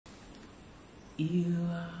You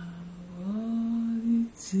are worthy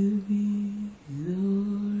to be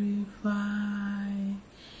glorified.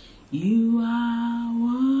 You are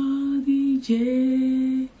worthy,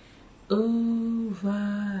 Jehovah.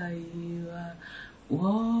 You are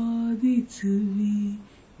worthy to be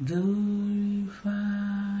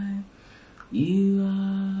glorified. You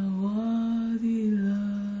are worthy,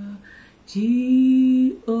 Lord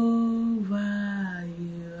Jehovah.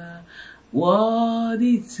 You are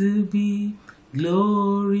worthy to be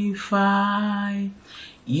glorified.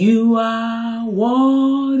 You are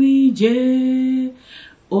worthy, Jehovah.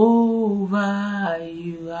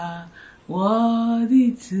 You are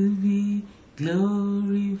worthy to be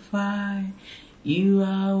glorified. You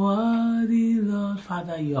are worthy, Lord.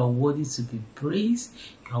 Father, you are worthy to be praised.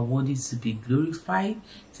 You are worthy to be glorified.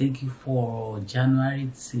 Thank you for January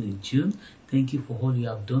to June. Thank you for all you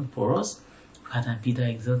have done for us. Father, be thou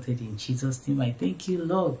exalted in Jesus' name. I thank you,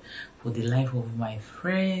 Lord, for the life of my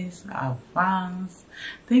friends, our fans.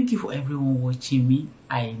 Thank you for everyone watching me.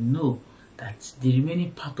 I know that the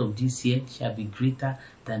remaining part of this year shall be greater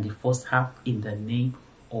than the first half in the name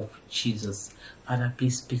of Jesus. Father,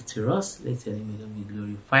 please speak to us. Let your name be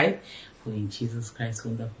glorified. For in Jesus Christ's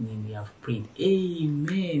wonderful name we have prayed.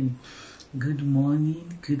 Amen. Good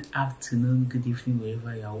morning, good afternoon, good evening,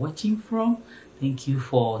 wherever you are watching from. Thank you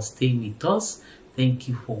for staying with us. Thank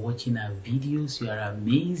you for watching our videos. You are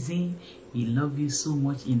amazing. We love you so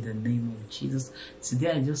much in the name of Jesus.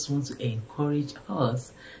 Today, I just want to encourage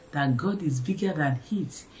us that God is bigger than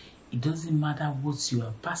it. It doesn't matter what you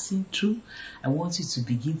are passing through. I want you to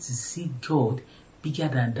begin to see God bigger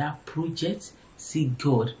than that project. See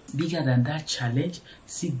God bigger than that challenge.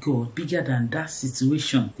 See God bigger than that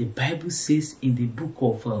situation. The Bible says in the book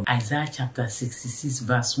of Isaiah chapter 66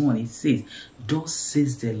 verse 1, it says, "Thus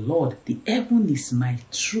says the Lord, the heaven is my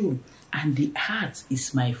throne, and the earth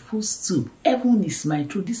is my footstool." Heaven is my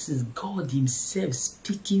throne. This is God himself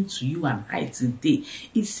speaking to you and I today.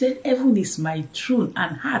 He said, heaven is my throne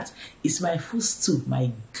and earth is my footstool.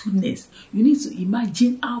 My goodness. You need to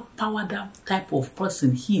imagine how powerful that type of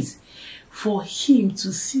person is. For him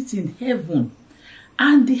to sit in heaven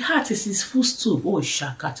and the heart is his footstool. Oh,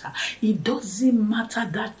 Shakata. It doesn't matter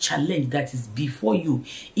that challenge that is before you.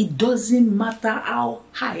 It doesn't matter how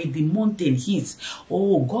high the mountain is.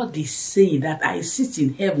 Oh, God is saying that I sit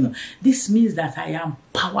in heaven. This means that I am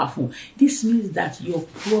powerful. This means that your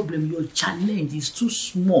problem, your challenge is too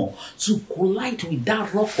small to collide with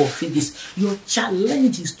that rock of ages. Your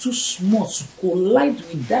challenge is too small to collide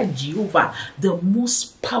with that Jehovah, the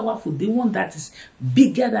most powerful, the one that is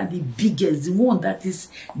bigger than the biggest, the one that is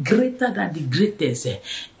greater than the greatest.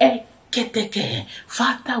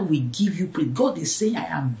 Father, we give you praise. God is saying, I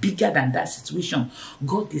am bigger than that situation.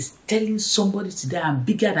 God is telling somebody today, I am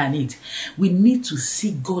bigger than it. We need to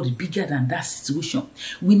see God bigger than that situation.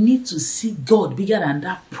 We need to see God bigger than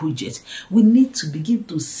that project. We need to begin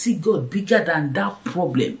to see God bigger than that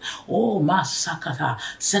problem. Oh, Masakata.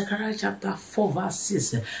 Zechariah chapter 4 verse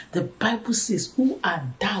 6. The Bible says, who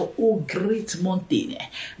art thou, O great mountain,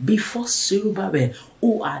 before Zerubbabel?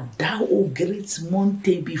 Who art thou, O great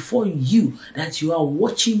mountain, before you that you are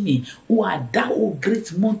watching me? Who art thou, O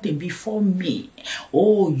great mountain, before me?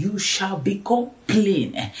 Oh, you shall become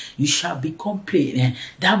plain. You shall become plain.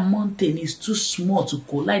 That mountain is too small to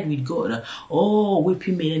collide with God. Oh,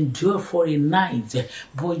 weeping may endure for a night,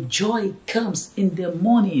 but joy comes in the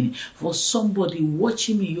morning. For somebody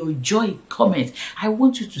watching me, your joy cometh. I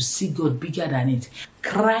want you to see God bigger than it.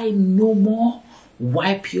 Cry no more.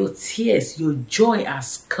 Wipe your tears. Your joy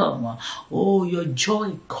has come. Oh, your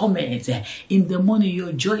joy cometh. In the morning,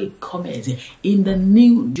 your joy cometh. In the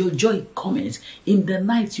noon, your joy cometh. In the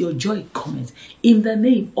night, your joy cometh. In the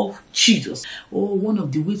name of Jesus. Oh, one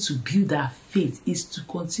of the ways to build our faith is to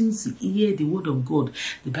continue to hear the word of God.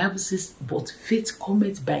 The Bible says, but faith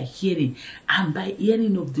cometh by hearing, and by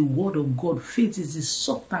hearing of the word of God. Faith is the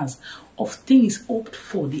substance of things hoped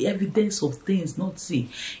for, the evidence of things not seen.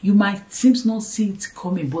 You might seem not see it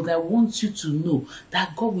coming, but I want you to know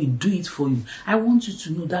that God will do it for you. I want you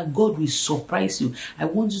to know that God will surprise you. I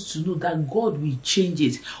want you to know that God will change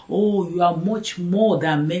it. Oh, you are much more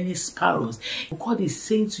than many sparrows. God is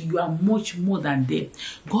saying to you, you are much more than them.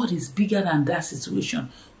 God is bigger than that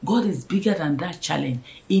situation. God is bigger than that challenge.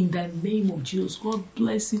 In the name of Jesus, God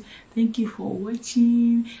bless you. Thank you for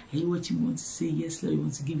watching. Are you watching? You want to say yes, Lord? You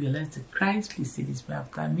want to give your life to Christ? Please say this prayer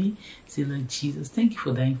after me. Say, Lord Jesus, thank you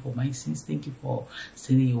for dying for my sins. Thank you for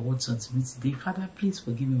sending your words unto me today. Father, please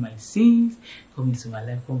forgive me my sins. Come into my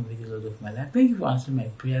life. Come with the Lord of my life. Thank you for answering my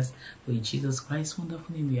prayers. For in Jesus Christ's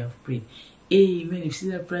wonderful name we have prayed. Amen. If you see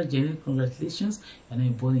that prayer, genuine congratulations. You're not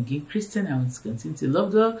a born again Christian. I want to continue to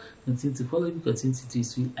love God, continue to follow you, continue to do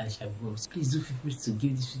His will, and shall be well. Please do feel free to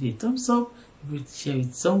give this video a thumbs up, feel free to share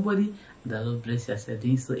with somebody, and the Lord bless you as you're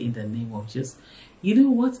doing so in the name of Jesus. You know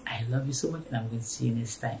what? I love you so much, and I'm going to see you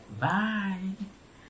next time. Bye.